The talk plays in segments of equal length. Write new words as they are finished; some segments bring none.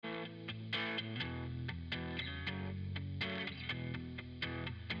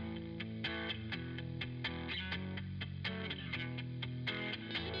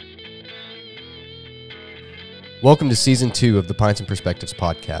Welcome to Season 2 of the Pints and Perspectives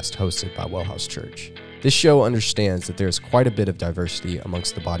podcast hosted by Wellhouse Church. This show understands that there is quite a bit of diversity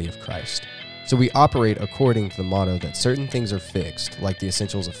amongst the body of Christ. So we operate according to the motto that certain things are fixed, like the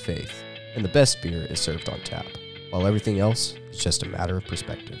essentials of faith, and the best beer is served on tap, while everything else is just a matter of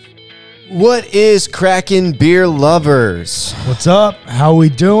perspective. What is crackin' beer lovers? What's up? How we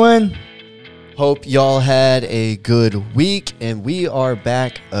doing? Hope y'all had a good week, and we are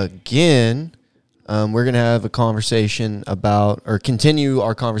back again. We're going to have a conversation about, or continue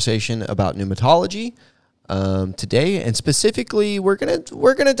our conversation about pneumatology today, and specifically, we're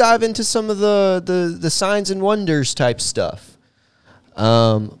gonna dive into some of the signs and wonders type stuff.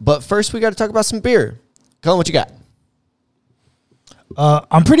 But first, we got to talk about some beer. Colin, what you got?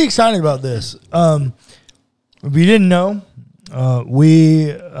 I'm pretty excited about this. If you didn't know,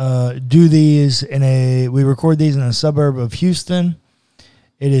 we do these we record these in a suburb of Houston.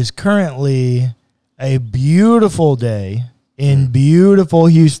 It is currently a beautiful day in beautiful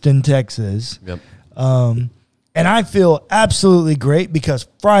Houston, Texas. Yep. And I feel absolutely great because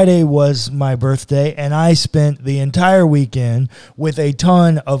Friday was my birthday and I spent the entire weekend with a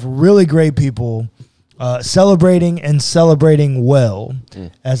ton of really great people celebrating well,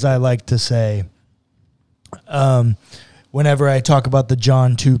 as I like to say. Whenever I talk about the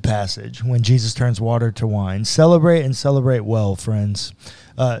John 2 passage, when Jesus turns water to wine, celebrate and celebrate well, friends.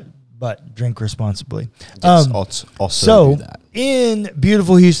 But drink responsibly. Yes, also do that. In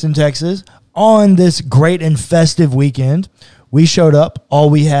beautiful Houston, Texas, on this great and festive weekend, we showed up. All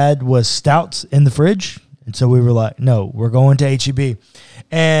we had was stouts in the fridge. And so we were like, no, we're going to H-E-B.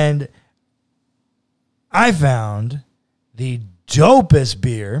 And I found the dopest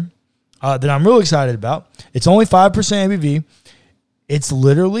beer that I'm real excited about. It's only 5% ABV. It's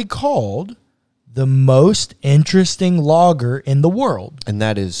literally called the most interesting lager in the world. And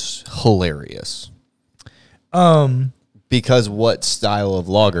that is hilarious. Because what style of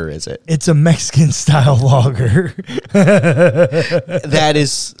lager is it? It's a Mexican style lager. That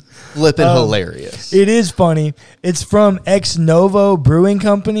is flippin' hilarious. It is funny. It's from Ex Novo Brewing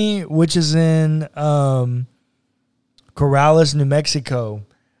Company, which is in Corrales, New Mexico.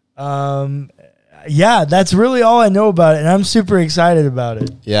 Yeah, that's really all I know about it, and I'm super excited about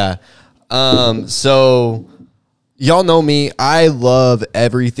it. Yeah. So y'all know me. I love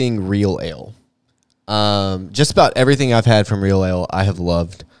everything real ale. Just about everything I've had from real ale, I have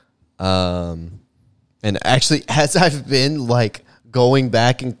loved. And actually, as I've been like going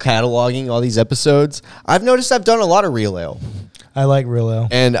back and cataloging all these episodes, I've noticed I've done a lot of real ale. I like real ale.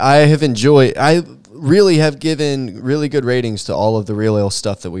 And I really have given really good ratings to all of the real ale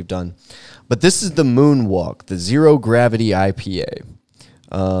stuff that we've done. But this is the Moonwalk, the Zero Gravity IPA.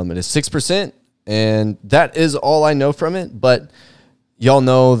 It is 6%, and that is all I know from it. But y'all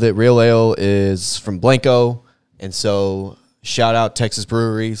know that real ale is from Blanco, and so shout out Texas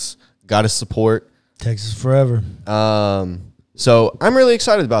breweries. Got to support Texas forever. So I'm really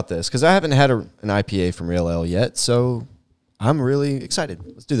excited about this because I haven't had an IPA from real ale yet. So I'm really excited.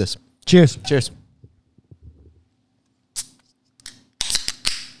 Let's do this. Cheers. Cheers.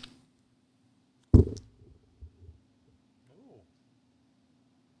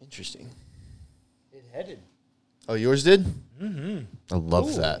 Interesting. It headed. Oh, yours did? Mm-hmm. I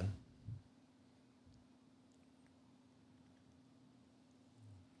love that.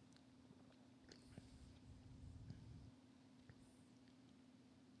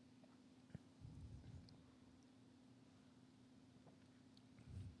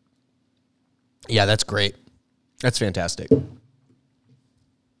 Yeah, that's great. That's fantastic.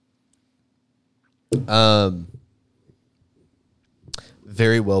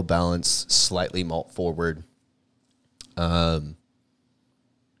 Very well balanced, slightly malt forward. Lots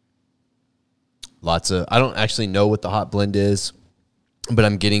of, I don't actually know what the hot blend is, but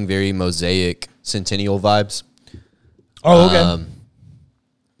I'm getting very Mosaic Centennial vibes. Oh, okay.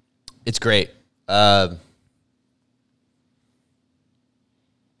 It's great. And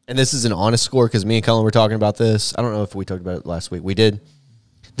this is an honest score because me and Colin were talking about this. I don't know if we talked about it last week. We did.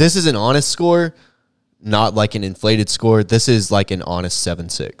 This is an honest score, not like an inflated score. This is like an honest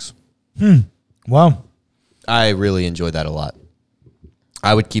 7.6. Wow. I really enjoyed that a lot.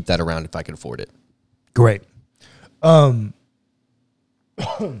 I would keep that around if I could afford it. Great.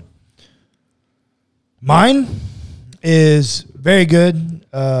 Mine is very good.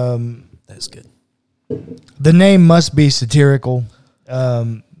 That's good. The name must be satirical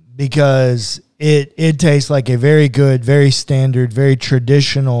because it tastes like a very good, very standard, very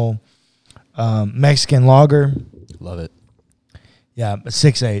traditional Mexican lager. Love it. Yeah,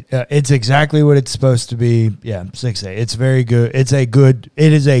 6.8. It's exactly what it's supposed to be. Yeah, 6.8. It's very good.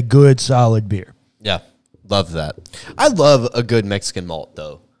 It is a good solid beer. Yeah. Love that. I love a good Mexican malt,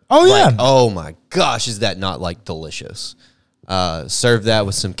 though. Oh, yeah. Like, oh, my gosh, is that not, like, delicious? Serve that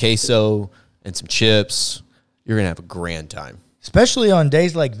with some queso and some chips. You're going to have a grand time. Especially on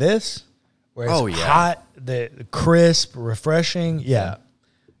days like this, where it's yeah. hot, the crisp, refreshing. Yeah.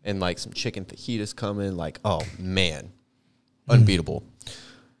 And, like, some chicken fajitas coming. Like, oh, man. Unbeatable.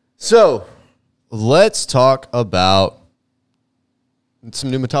 So, let's talk about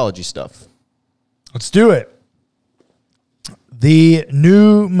some pneumatology stuff. Let's do it. The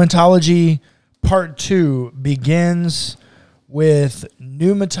pneumatology part 2 begins with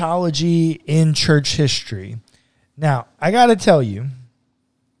pneumatology in church history. Now, I got to tell you,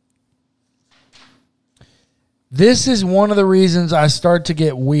 this is one of the reasons I start to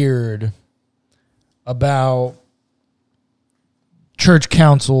get weird about church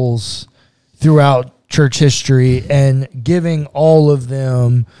councils throughout church history and giving all of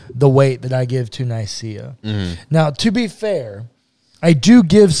them the weight that I give to Nicaea. Mm-hmm. Now, to be fair, I do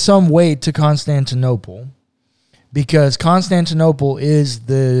give some weight to Constantinople because Constantinople is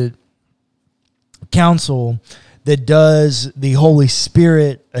the council that does the Holy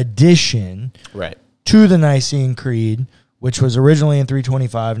Spirit addition Right. to the Nicene Creed, which was originally in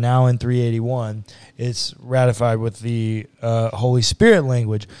 325, now in 381. It's ratified with the Holy Spirit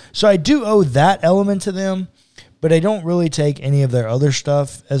language. So I do owe that element to them, but I don't really take any of their other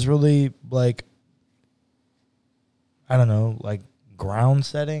stuff as really, like, I don't know, like ground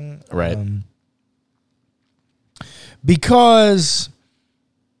setting. Right. Because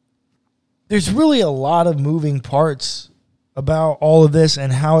there's really a lot of moving parts about all of this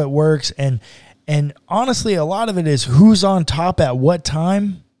and how it works, and honestly, a lot of it is who's on top at what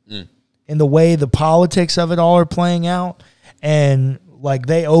time and the way the politics of it all are playing out. And like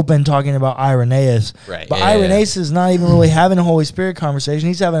they open talking about Irenaeus. Right. But Yeah, Irenaeus is not even really having a Holy Spirit conversation.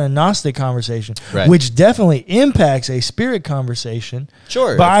 He's having a Gnostic conversation, Right. which definitely impacts a spirit conversation.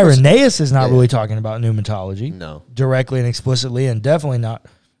 Sure. But of course. Irenaeus is not Yeah. really talking about pneumatology. No. Directly and explicitly, and definitely not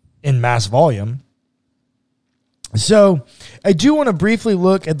in mass volume. So I do want to briefly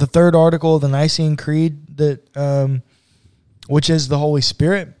look at the third article of the Nicene Creed, that which is the Holy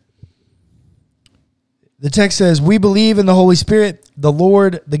Spirit. The text says, "We believe in the Holy Spirit, the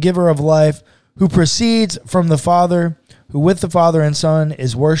Lord, the giver of life, who proceeds from the Father, who with the Father and Son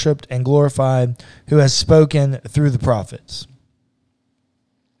is worshipped and glorified, who has spoken through the prophets."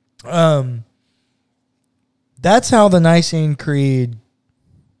 That's how the Nicene Creed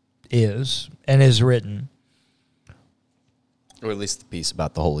is and is written. Or at least the piece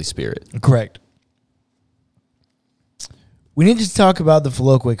about the Holy Spirit. Correct. We need to talk about the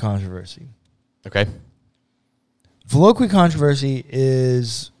Filoque controversy. Okay. Filoque controversy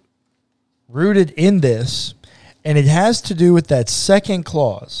is rooted in this, and it has to do with that second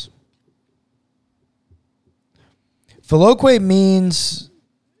clause. Filoque means,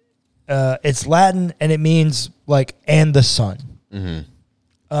 it's Latin, and it means like, and the Son.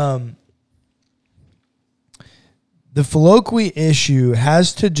 Mm-hmm. The Filoque issue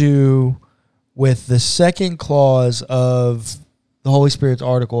has to do with the second clause of the Holy Spirit's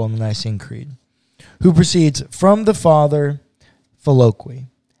article in the Nicene Creed, who proceeds from the Father, Filoque,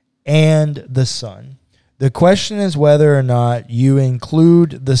 and the Son. The question is whether or not you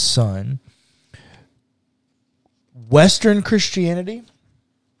include the Son. Western Christianity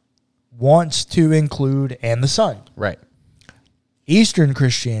wants to include and the Son. Right. Eastern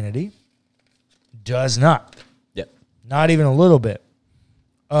Christianity does not. Yep. Not even a little bit.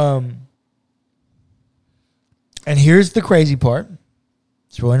 And here's the crazy part.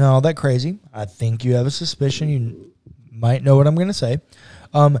 It's really not all that crazy. I think you have a suspicion. You might know what I'm going to say.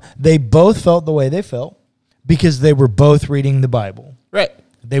 They both felt the way they felt because they were both reading the Bible. Right.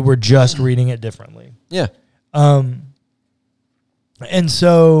 They were just reading it differently. Yeah. And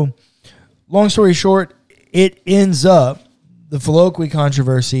so, long story short, it ends up, the Filoque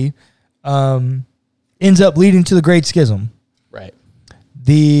controversy ends up leading to the Great Schism. Right.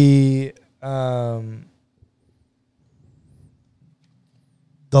 The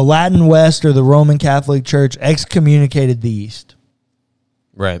Latin West, or the Roman Catholic Church, excommunicated the East.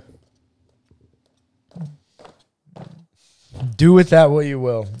 Right. Do with that what you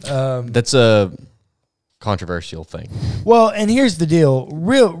will. That's a controversial thing. Well, and here's the deal.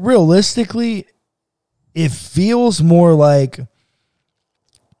 Realistically, it feels more like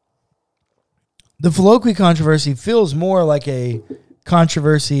the Filoque controversy feels more like a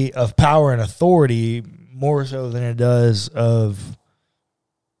controversy of power and authority more so than it does of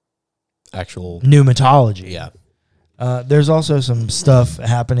Actual pneumatology. Yeah. There's also some stuff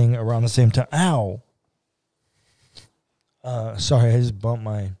happening around the same time. Ow. Sorry, I just bumped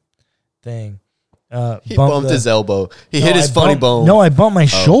my thing. He bumped his elbow. He hit his funny bone. No, I bumped my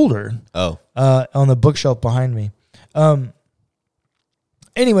shoulder. Oh. On the bookshelf behind me.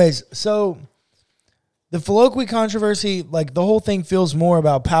 Anyways, so the Filioque controversy, like the whole thing feels more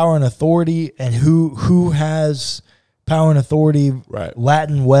about power and authority and who has power and authority, right?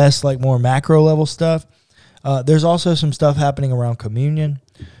 Latin West, like more macro level stuff. There's also some stuff happening around communion,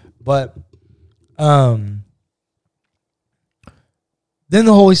 but then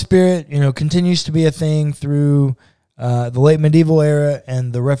the Holy Spirit, continues to be a thing through the late medieval era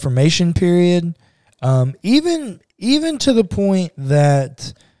and the Reformation period. Even to the point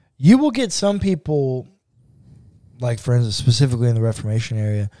that you will get some people, like for instance, specifically in the Reformation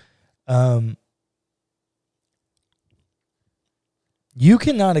area, you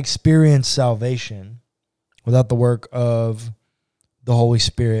cannot experience salvation without the work of the Holy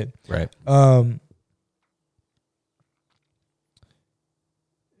Spirit. Right.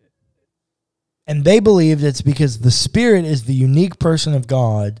 And they believed it's because the Spirit is the unique person of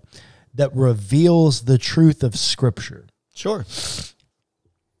God that reveals the truth of Scripture. Sure.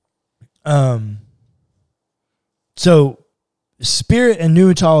 So Spirit and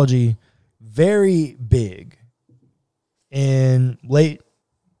pneumatology, very big in late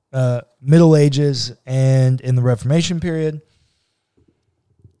Middle Ages and in the Reformation period.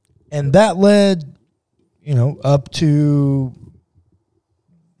 And that led, up to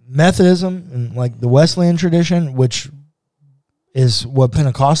Methodism and like the Wesleyan tradition, which is what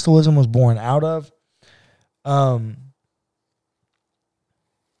Pentecostalism was born out of.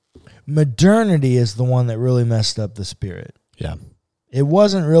 Modernity is the one that really messed up the Spirit. Yeah. It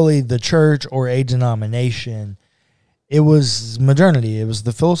wasn't really the church or a denomination. It was modernity. It was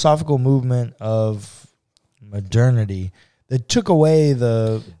the philosophical movement of modernity that took away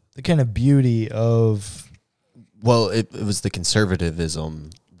the kind of beauty of... Well, it was the conservatism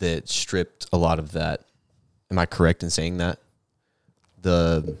that stripped a lot of that. Am I correct in saying that?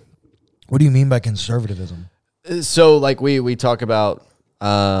 What do you mean by conservatism? So, like, we talk about,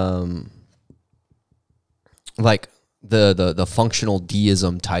 like, the functional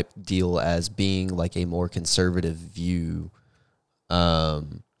deism type deal as being, like, a more conservative view,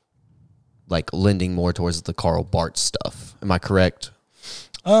 like, lending more towards the Karl Barth stuff. Am I correct?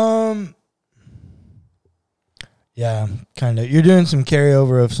 Yeah, kind of. You're doing some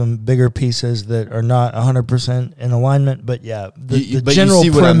carryover of some bigger pieces that are not 100% in alignment, but yeah, the general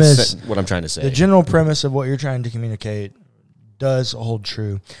premise, what I'm trying to say. The general premise of what you're trying to communicate does hold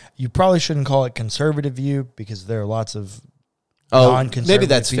true. You probably shouldn't call it conservative view because there are lots of non-conservative maybe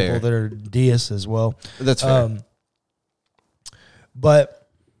that's people fair. that are deists as well. That's fair. But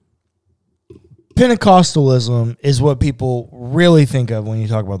Pentecostalism is what people really think of when you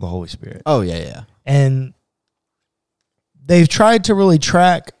talk about the Holy Spirit. Oh, yeah. And they've tried to really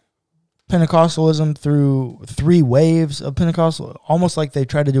track Pentecostalism through 3 waves of Pentecostal, almost like they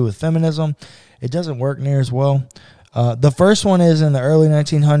tried to do with feminism. It doesn't work near as well. The first one is in the early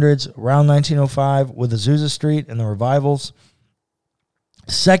 1900s, around 1905, with Azusa Street and the revivals.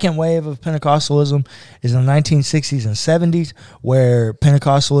 Second wave of Pentecostalism is in the 1960s and 70s, where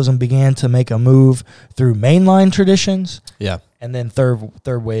Pentecostalism began to make a move through mainline traditions. Yeah. And then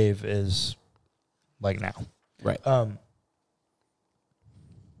third wave is like now. Right.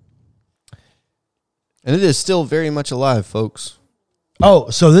 And it is still very much alive, folks. Oh,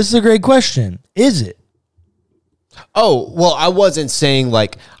 so this is a great question. Is it? Oh, well, I wasn't saying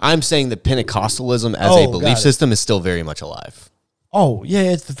like, I'm saying that Pentecostalism as a belief system is still very much alive. Oh, yeah,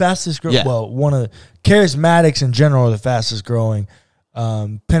 it's the fastest growing. Yeah. Well, one of the charismatics in general are the fastest growing.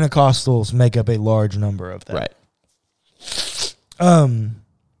 Pentecostals make up a large number of that. Right.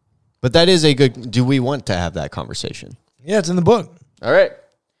 But that is a good, do we want to have that conversation? Yeah, it's in the book. All right.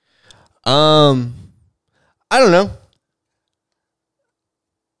 I don't know.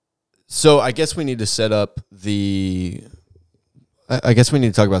 So I guess we need to set up I guess we need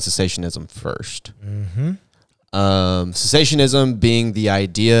to talk about cessationism first. Mm-hmm. Cessationism being the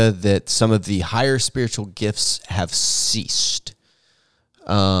idea that some of the higher spiritual gifts have ceased.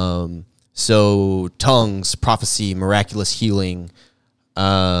 So tongues, prophecy, miraculous healing.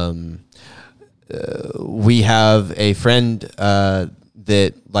 We have a friend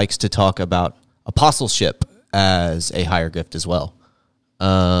that likes to talk about apostleship as a higher gift as well.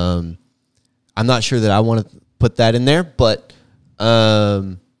 I'm not sure that I want to put that in there, but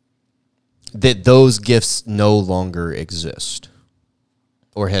that those gifts no longer exist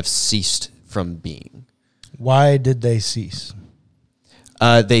or have ceased from being. Why did they cease?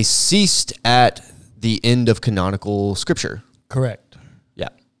 They ceased at the end of canonical scripture. Correct. Yeah.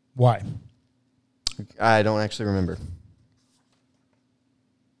 Why? I don't actually remember.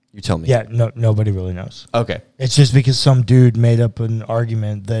 You tell me. Yeah, nobody really knows. Okay. It's just because some dude made up an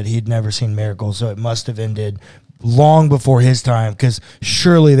argument that he'd never seen miracles, so it must have ended long before his time, because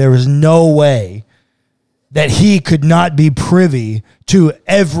surely there was no way that he could not be privy to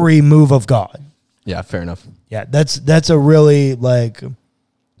every move of God. Yeah, fair enough. Yeah, that's a really like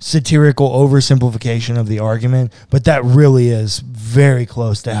satirical oversimplification of the argument, but that really is very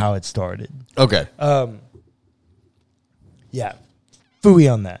close to how it started. Okay. Yeah.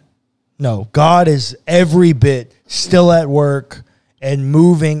 Phooey on that. No, God is every bit still at work and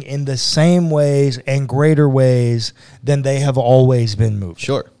moving in the same ways and greater ways than they have always been moving.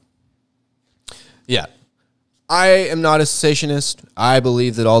 Sure. Yeah. I am not a cessationist. I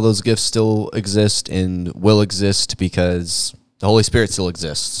believe that all those gifts still exist and will exist because the Holy Spirit still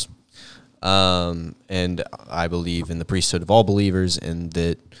exists. And I believe in the priesthood of all believers, and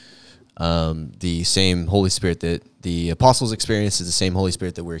that the same Holy Spirit that the apostles experienced is the same Holy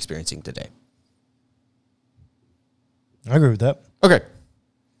Spirit that we're experiencing today. I agree with that. Okay.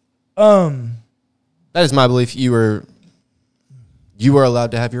 That is my belief. You are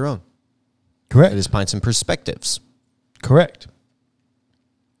allowed to have your own. Correct. It is Pints and Perspectives. Correct.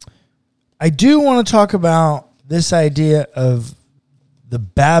 I do want to talk about this idea of the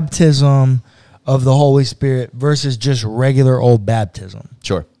baptism of the Holy Spirit versus just regular old baptism.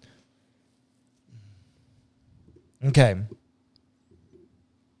 Sure. Okay.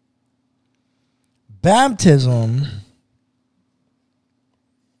 Baptism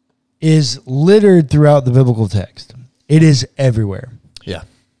is littered throughout the biblical text. It is everywhere. Yeah.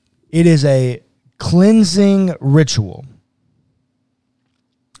 It is a cleansing ritual.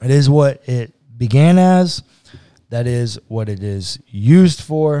 It is what it began as. That is what it is used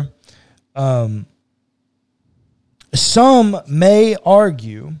for. Some may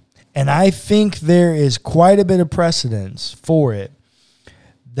argue, and I think there is quite a bit of precedence for it,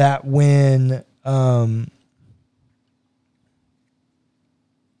 that when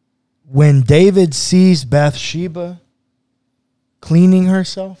David sees Bathsheba cleaning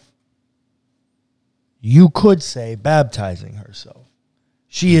herself, you could say baptizing herself.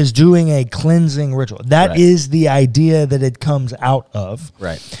 She is doing a cleansing ritual. That is the idea that it comes out of.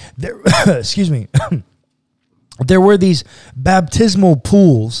 Right. Excuse me. There were these baptismal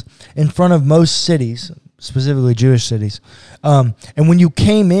pools in front of most cities, specifically Jewish cities. And when you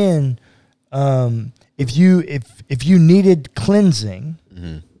came in, if you needed cleansing,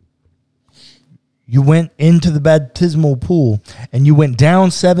 you went into the baptismal pool and you went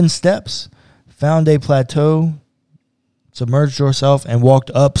down 7 steps, found a plateau, submerged yourself, and walked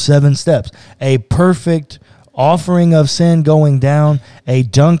up 7 steps. A perfect offering of sin going down, a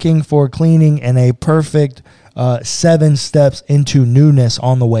dunking for cleaning, and a perfect 7 steps into newness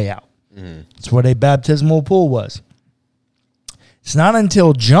on the way out. That's what a baptismal pool was. It's not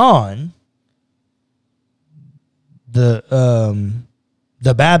until John, the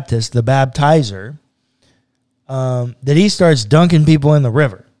Baptist, the baptizer, that he starts dunking people in the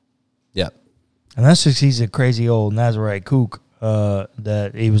river. Yeah. And that's just he's a crazy old Nazarite kook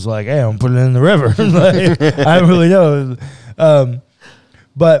that he was like, hey, I'm putting it in the river. Like, I don't really know.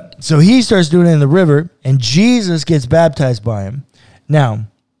 But so he starts doing it in the river, and Jesus gets baptized by him. Now,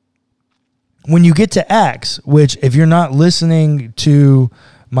 when you get to Acts, which if you're not listening to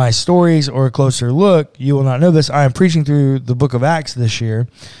my stories or a closer look, you will not know this. I am preaching through the book of Acts this year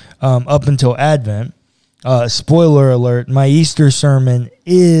up until Advent. Spoiler alert, my Easter sermon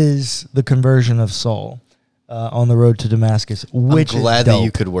is the conversion of Saul on the road to Damascus, which I'm glad is dope. that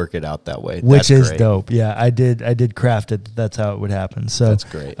you could work it out that way. Which is great. dope. Yeah, I did craft it. That's how it would happen. So that's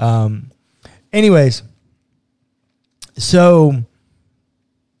great. Anyways, so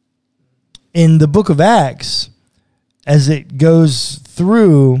in the book of Acts, as it goes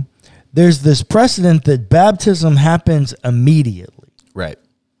through, there's this precedent that baptism happens immediately. Right.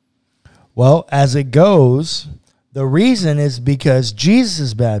 Well, as it goes, the reason is because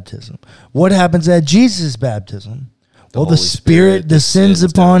Jesus' baptism. What happens at Jesus' baptism? The Spirit descends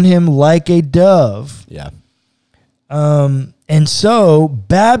upon him like a dove. Yeah. And so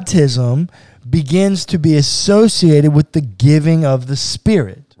baptism begins to be associated with the giving of the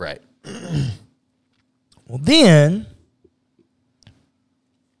Spirit. Right. Well, then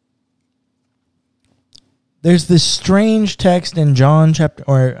there's this strange text in John chapter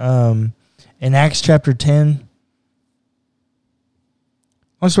in Acts chapter 10.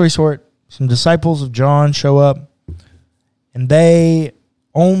 Long story short, some disciples of John show up, and they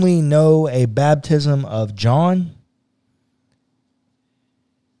only know a baptism of John,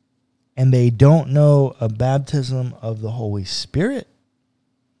 and they don't know a baptism of the Holy Spirit.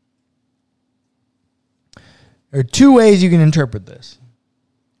 There are 2 ways you can interpret this.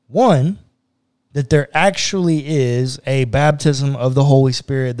 One, that there actually is a baptism of the Holy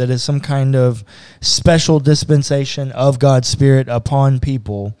Spirit that is some kind of special dispensation of God's Spirit upon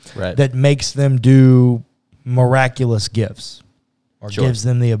people that makes them do miraculous gifts or gives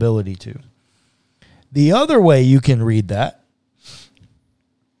them the ability to. The other way you can read that,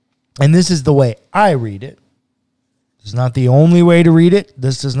 and this is the way I read it, it's not the only way to read it.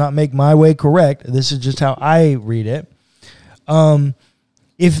 This does not make my way correct. This is just how I read it.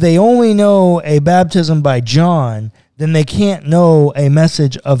 If they only know a baptism by John, then they can't know a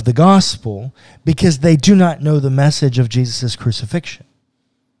message of the gospel because they do not know the message of Jesus' crucifixion.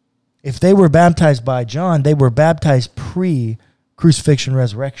 If they were baptized by John, they were baptized pre-crucifixion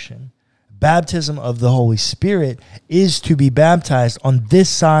resurrection. Baptism of the Holy Spirit is to be baptized on this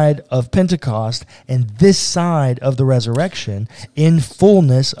side of Pentecost and this side of the resurrection in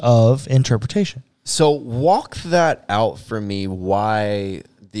fullness of interpretation. So walk that out for me, why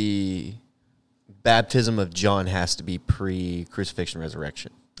the baptism of John has to be pre-crucifixion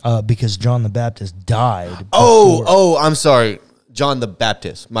resurrection. Because John the Baptist died. I'm sorry. John the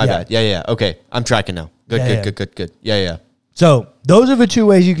Baptist. My bad. Yeah. Okay. I'm tracking now. Good. Yeah. So those are the two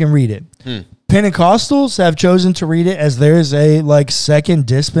ways you can read it. Pentecostals have chosen to read it as there's a second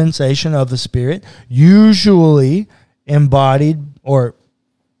dispensation of the Spirit, usually embodied or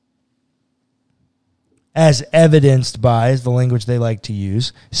as evidenced by, is the language they like to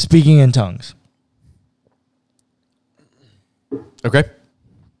use, speaking in tongues. Okay.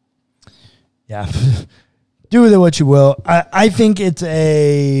 Yeah. Do with it what you will. I think it's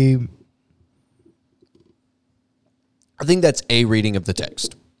I think that's a reading of the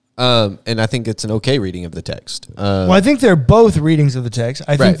text. And I think it's an okay reading of the text. Well, I think they're both readings of the text.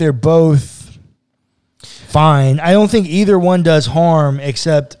 I think they're both fine. I don't think either one does harm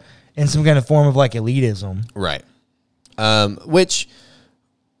except in some kind of form of elitism. Right. Which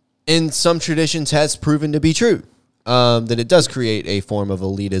in some traditions has proven to be true. That it does create a form of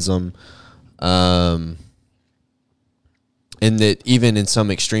elitism. And that even in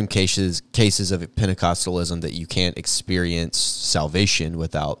some extreme cases of Pentecostalism, that you can't experience salvation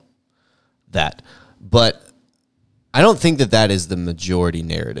without that. But I don't think that is the majority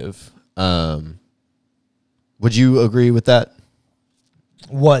narrative. Would you agree with that?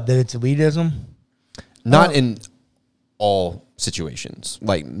 What, that it's elitism? Not in all situations.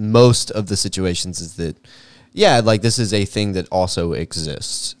 Most of the situations is that, this is a thing that also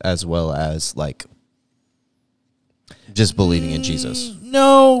exists as well as just believing in Jesus.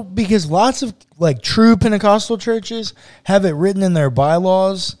 No, because lots of true Pentecostal churches have it written in their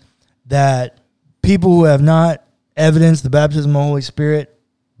bylaws that people who have not evidenced the baptism of the Holy Spirit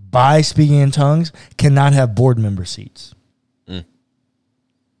by speaking in tongues cannot have board member seats.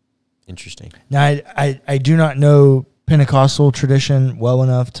 Interesting. Now, I do not know Pentecostal tradition well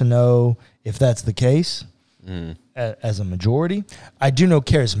enough to know if that's the case as a majority. I do know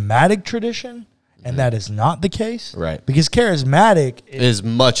charismatic tradition, and that is not the case. Right. Because charismatic is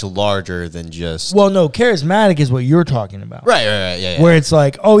much larger than just... Well, no, charismatic is what you're talking about. Right, yeah. Where it's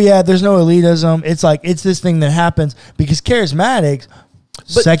there's no elitism. It's this thing that happens because charismatics...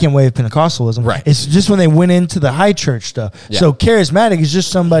 second wave Pentecostalism. Right. It's just when they went into the high church stuff. Yeah. So charismatic is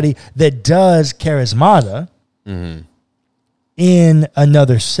just somebody that does charismata in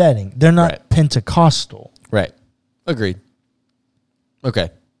another setting. They're not Pentecostal. Right. Agreed.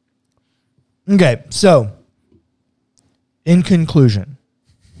 Okay. So in conclusion,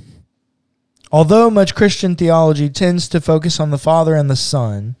 although much Christian theology tends to focus on the Father and the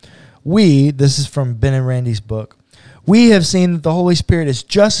Son, this is from Ben and Randy's book, we have seen that the Holy Spirit is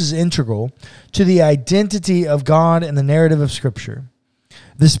just as integral to the identity of God in the narrative of Scripture.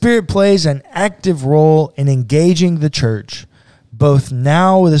 The Spirit plays an active role in engaging the church, both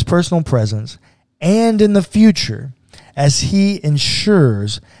now with His personal presence and in the future, as He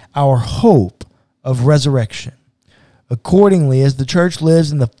ensures our hope of resurrection. Accordingly, as the church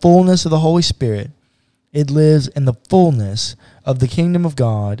lives in the fullness of the Holy Spirit, it lives in the fullness of the kingdom of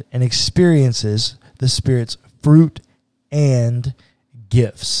God and experiences the Spirit's fruit and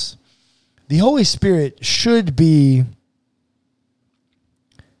gifts. The Holy Spirit should be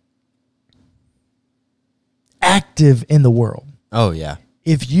active in the world. Oh yeah.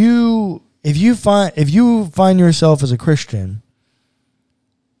 If you find yourself as a Christian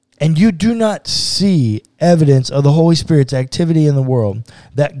and you do not see evidence of the Holy Spirit's activity in the world,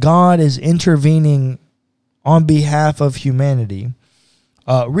 that God is intervening on behalf of humanity,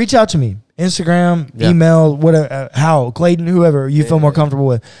 reach out to me. Instagram, email, whatever, Clayton, whoever you feel more comfortable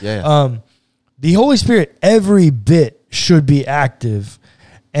with. The Holy Spirit, every bit should be active.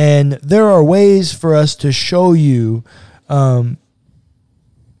 And there are ways for us to show you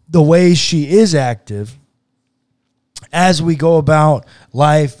the ways she is active as we go about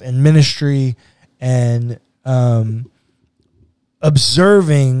life and ministry and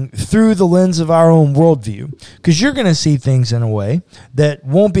observing through the lens of our own worldview. Because you're going to see things in a way that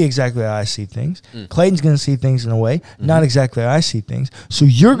won't be exactly how I see things. Clayton's going to see things in a way not exactly how I see things. So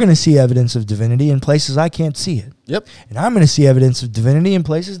you're going to see evidence of divinity in places I can't see it. Yep. And I'm going to see evidence of divinity in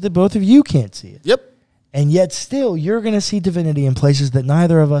places that both of you can't see it. Yep. And yet still, you're going to see divinity in places that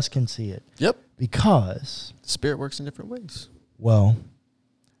neither of us can see it. Yep. Because The Spirit works in different ways. well,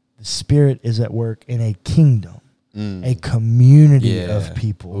 the Spirit is at work in a kingdom, a community of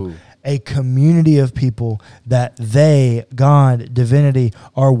people, Ooh. a community of people that they, God, divinity,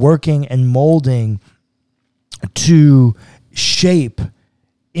 are working and molding to shape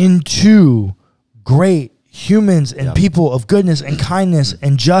into great humans and people of goodness and kindness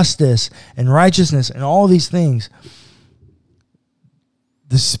and justice and righteousness and all these things.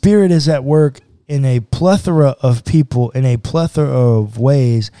 The Spirit is at work in a plethora of people, in a plethora of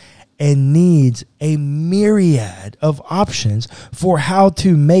ways, and needs a myriad of options for how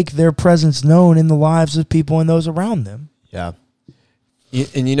to make their presence known in the lives of people and those around them. Yeah.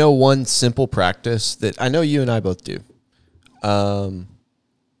 And you know, one simple practice that I know you and I both do,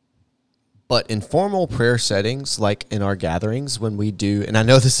 but in formal prayer settings, like in our gatherings when we do, and I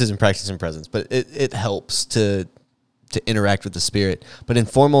know this isn't practicing presence, but it helps to interact with the Spirit. But in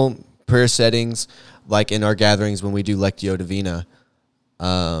formal prayer settings, like in our gatherings when we do Lectio Divina,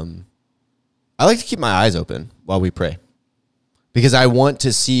 I like to keep my eyes open while we pray because I want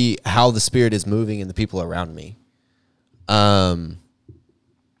to see how the Spirit is moving in the people around me. And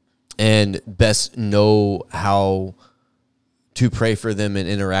best know how to pray for them and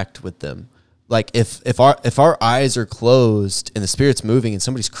interact with them. Like if our eyes are closed and the Spirit's moving and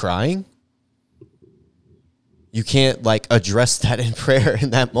somebody's crying, you can't like address that in prayer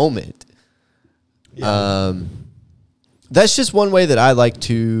in that moment. Yeah. That's just one way that I like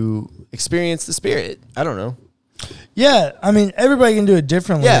to experience the Spirit. I don't know. Yeah, I mean, everybody can do it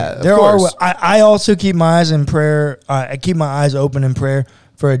differently. Yeah, of there course. I also keep my eyes in prayer. I keep my eyes open in prayer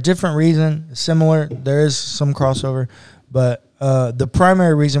for a different reason. Similar, there is some crossover, but the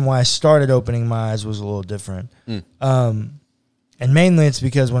primary reason why I started opening my eyes was a little different. And mainly it's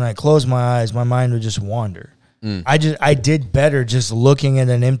because when I closed my eyes, my mind would just wander. I did better just looking at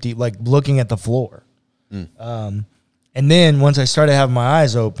an empty, like looking at the floor. And then once I started having my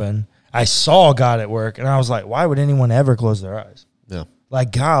eyes open, I saw God at work, and I was like, why would anyone ever close their eyes? Yeah.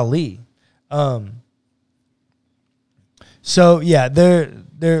 Like, golly. So, yeah, there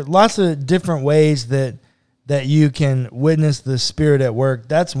are lots of different ways that you can witness the Spirit at work.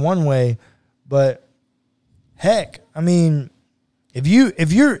 That's one way, but heck, I mean, if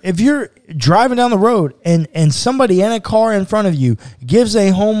you're driving down the road and somebody in a car in front of you gives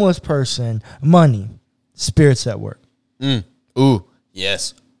a homeless person money, Spirit's at work. Ooh,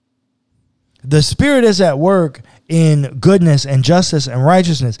 yes. The Spirit is at work in goodness and justice and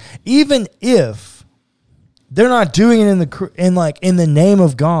righteousness, even if they're not doing it in the name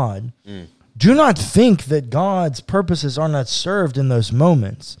of God. Do not think that God's purposes are not served in those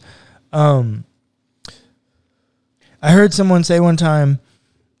moments. I heard someone say one time,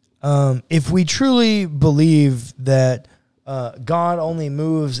 if we truly believe that God only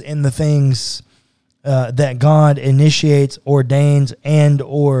moves in the things that God initiates, ordains, and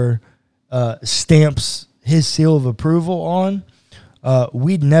or stamps his seal of approval on,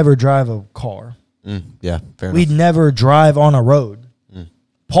 we'd never drive a car. Yeah, fair enough. We'd never drive on a road.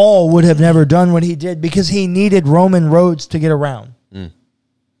 Paul would have never done what he did because he needed Roman roads to get around.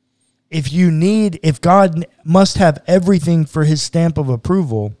 If God must have everything for his stamp of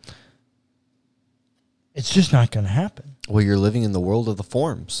approval, it's just not going to happen. Well, you're living in the world of the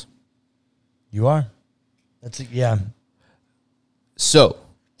forms. You are. Yeah. So,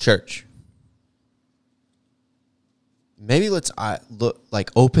 church, maybe let's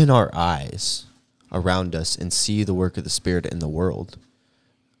open our eyes around us and see the work of the Spirit in the world,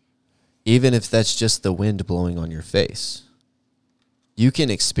 even if that's just the wind blowing on your face. You can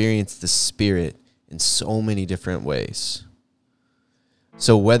experience the Spirit in so many different ways.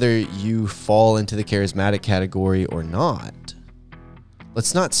 So whether you fall into the charismatic category or not,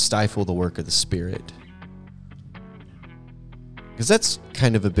 let's not stifle the work of the Spirit. Because that's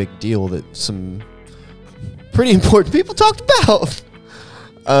kind of a big deal that some pretty important people talked about.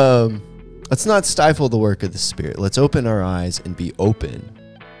 Let's not stifle the work of the Spirit. Let's open our eyes and be open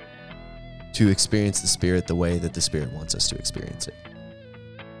to experience the Spirit the way that the Spirit wants us to experience it.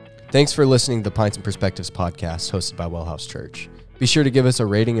 Thanks for listening to the Pints and Perspectives podcast hosted by Wellhouse Church. Be sure to give us a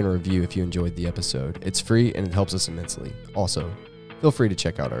rating and a review if you enjoyed the episode. It's free and it helps us immensely. Also, feel free to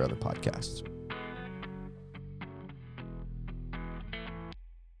check out our other podcasts.